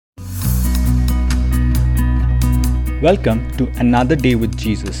Welcome to Another Day with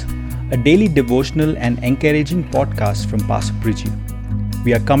Jesus, a daily devotional and encouraging podcast from Pastor Priji.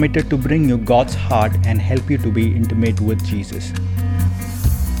 We are committed to bring you God's heart and help you to be intimate with Jesus.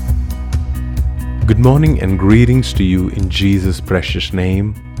 Good morning and greetings to you in Jesus' precious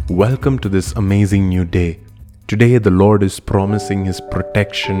name. Welcome to this amazing new day. Today the Lord is promising His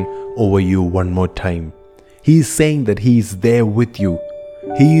protection over you one more time. He is saying that He is there with you.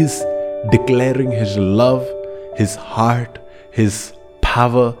 He is declaring His love, His heart, His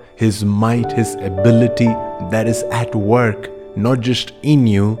power, His might, His ability that is at work, not just in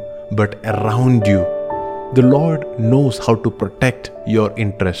you, but around you. The Lord knows how to protect your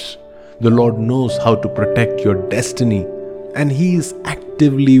interests. The Lord knows how to protect your destiny, and He is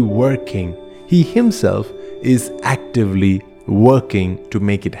actively working. He Himself is actively working to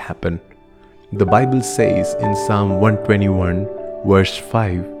make it happen. The Bible says in Psalm 121, verse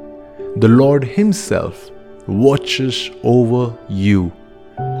 5, "The Lord Himself watches over you.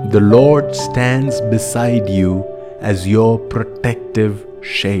 The Lord stands beside you as your protective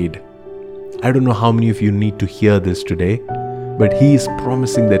shade." I don't know how many of you need to hear this today, but He is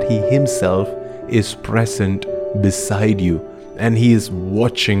promising that He Himself is present beside you and He is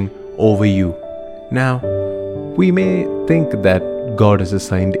watching over you. Now, we may think that God has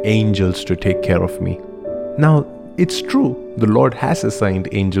assigned angels to take care of me. Now, it's true, the Lord has assigned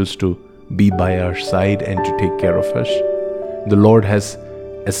angels to be by our side and to take care of us. The Lord has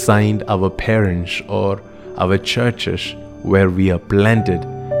assigned our parents or our churches where we are planted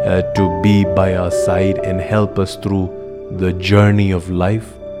to be by our side and help us through the journey of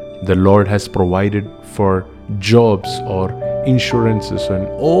life. The Lord has provided for jobs or insurances and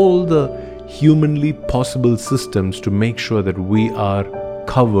all the humanly possible systems to make sure that we are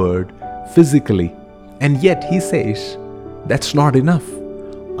covered physically. And yet He says, that's not enough.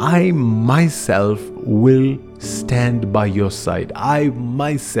 I myself will stand by your side. I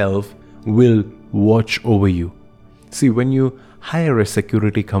myself will watch over you. See, when you hire a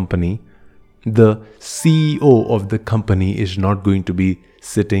security company, the CEO of the company is not going to be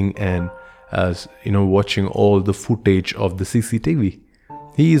sitting and watching all the footage of the CCTV.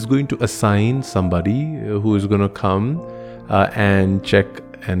 He is going to assign somebody who is going to come and check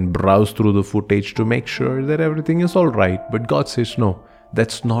and browse through the footage to make sure that everything is all right. But God says, no,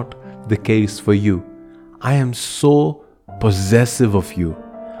 that's not the case for you. I am so possessive of you.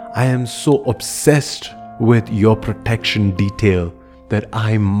 I am so obsessed with your protection detail that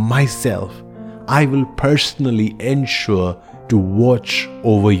I myself, I will personally ensure to watch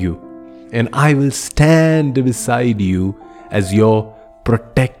over you. And I will stand beside you as your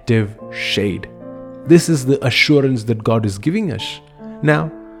protective shade. This is the assurance that God is giving us.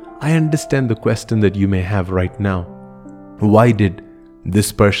 Now, I understand the question that you may have right now. Why did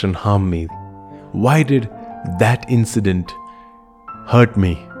this person harm me? Why did that incident hurt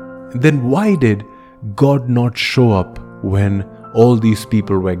me? Then why did God not show up when all these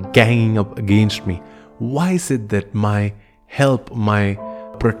people were ganging up against me? Why is it that my help, my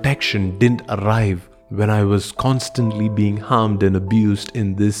protection didn't arrive when I was constantly being harmed and abused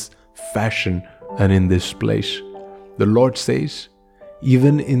in this fashion and in this place? The Lord says,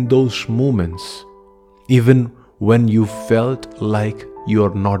 even in those moments, even when you felt like you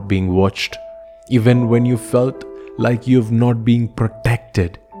are not being watched, even when you felt like you've not been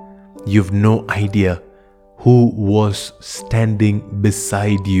protected, you've no idea who was standing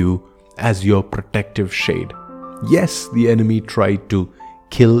beside you as your protective shade. Yes, the enemy tried to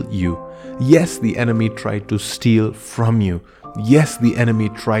kill you. Yes, the enemy tried to steal from you. Yes, the enemy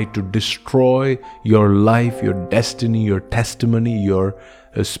tried to destroy your life, your destiny, your testimony, your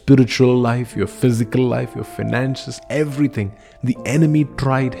spiritual life, your physical life, your finances, everything. The enemy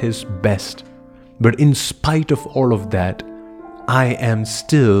tried his best. But in spite of all of that, I am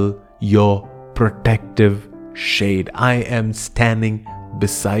still your protective shade. I am standing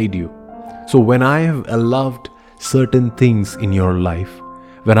beside you. So when I have allowed certain things in your life,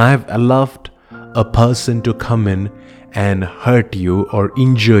 when I have allowed a person to come in and hurt you or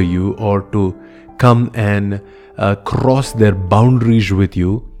injure you or to come and cross their boundaries with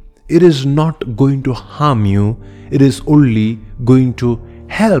you, it is not going to harm you. It is only going to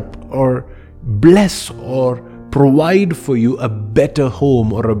help or bless or provide for you a better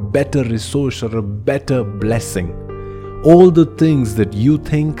home or a better resource or a better blessing. All the things that you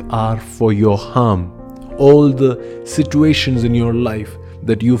think are for your harm, all the situations in your life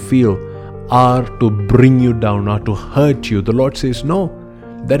that you feel are to bring you down or to hurt you, the Lord says, no,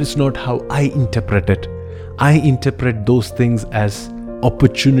 that is not how I interpret it. I interpret those things as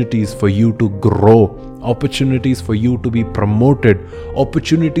opportunities for you to grow, opportunities for you to be promoted,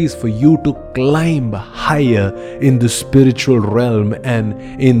 opportunities for you to climb higher in the spiritual realm and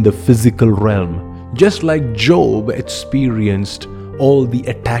in the physical realm. Just like Job experienced all the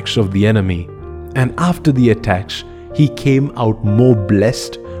attacks of the enemy, and after the attacks, he came out more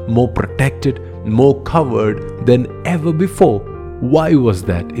blessed, more protected, more covered than ever before. Why was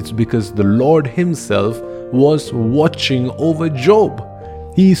that? It's because the Lord Himself was watching over Job.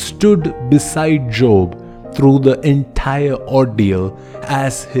 He stood beside Job through the entire ordeal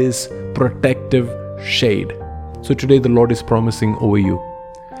as his protective shade. So today the Lord is promising over you.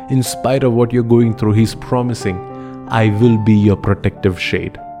 In spite of what you're going through, He's promising, I will be your protective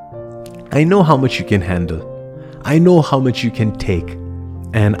shade. I know how much you can handle. I know how much you can take.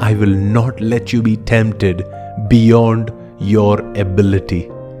 And I will not let you be tempted beyond your ability.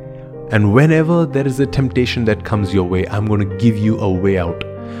 And whenever there is a temptation that comes your way, I'm going to give you a way out.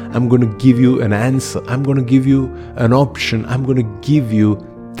 I'm going to give you an answer. I'm going to give you an option. I'm going to give you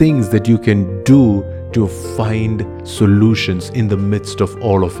things that you can do to find solutions in the midst of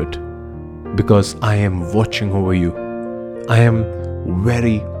all of it. Because I am watching over you. I am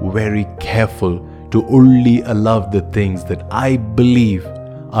very, very careful to only allow the things that I believe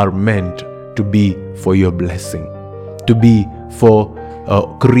are meant to be for your blessing, to be for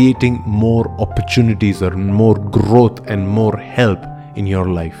creating more opportunities or more growth and more help in your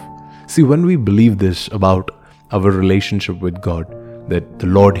life. See, when we believe this about our relationship with God, that the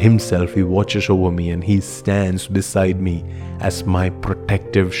Lord Himself, He watches over me and He stands beside me as my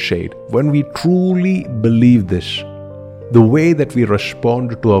protective shade. When we truly believe this, the way that we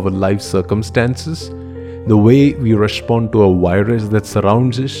respond to our life circumstances, the way we respond to a virus that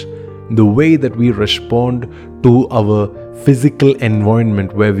surrounds us, the way that we respond to our physical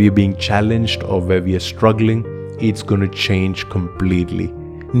environment where we are being challenged or where we are struggling, it's going to change completely.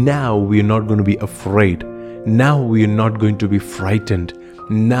 Now we are not going to be afraid. Now we are not going to be frightened.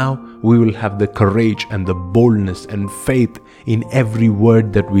 Now we will have the courage and the boldness and faith in every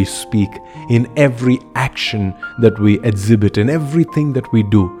word that we speak, in every action that we exhibit, in everything that we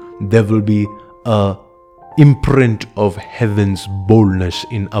do. There will be a imprint of heaven's boldness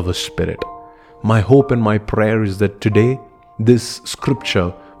in our spirit. My hope and my prayer is that today this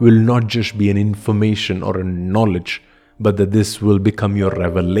scripture will not just be an information or a knowledge, but that this will become your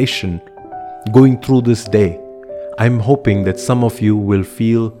revelation. Going through this day, I'm hoping that some of you will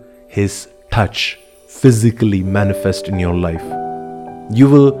feel His touch physically manifest in your life. You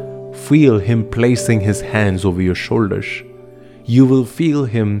will feel Him placing His hands over your shoulders. You will feel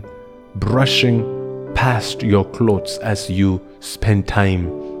Him brushing past your clothes as you spend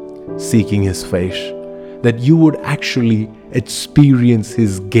time seeking His face. That you would actually experience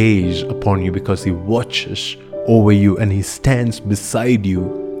His gaze upon you because He watches over you and He stands beside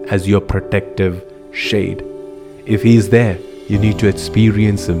you as your protective shade. If He is there, you need to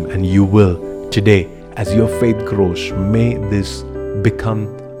experience Him, and you will today. As your faith grows, may this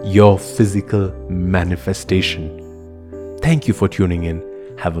become your physical manifestation. Thank you for tuning in.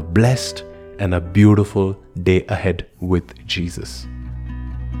 Have a blessed and a beautiful day ahead with Jesus.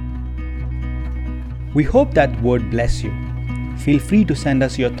 We hope that word bless you. Feel free to send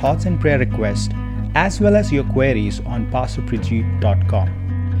us your thoughts and prayer requests as well as your queries on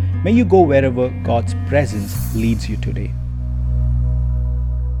pastorpriji.com. May you go wherever God's presence leads you today.